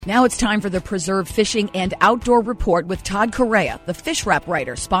Now it's time for the Preserve Fishing and Outdoor Report with Todd Corayer, the Fish Wrap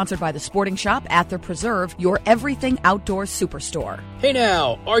writer, sponsored by the Sporting Shop at the Preserve, your everything outdoor superstore. Hey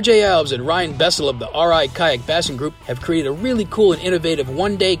now, RJ Alves and Ryan Bessel of the RI Kayak Bassing Group have created a really cool and innovative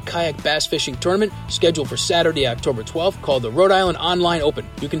one-day kayak bass fishing tournament scheduled for Saturday, October 12th, called the Rhode Island Online Open.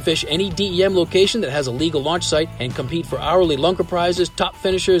 You can fish any DEM location that has a legal launch site and compete for hourly lunker prizes, top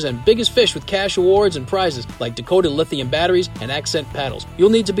finishers, and biggest fish with cash awards and prizes like Dakota lithium batteries and Accent paddles. You'll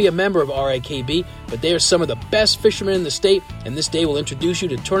need to be a member of RIKB, but they are some of the best fishermen in the state, and this day will introduce you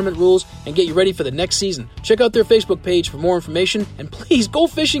to tournament rules and get you ready for the next season. Check out their Facebook page for more information, and please go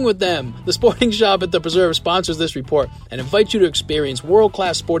fishing with them. The Sporting Shop at the Preserve sponsors this report and invites you to experience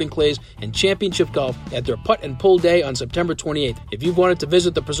world-class sporting clays and championship golf at their Putt and Pull Day on September 28th. If you've wanted to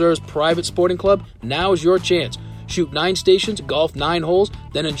visit the Preserve's private sporting club, now is your chance. Shoot 9 stations, golf 9 holes,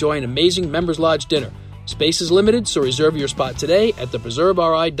 then enjoy an amazing Members Lodge dinner. Space is limited, so reserve your spot today at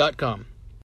thepreserveri.com.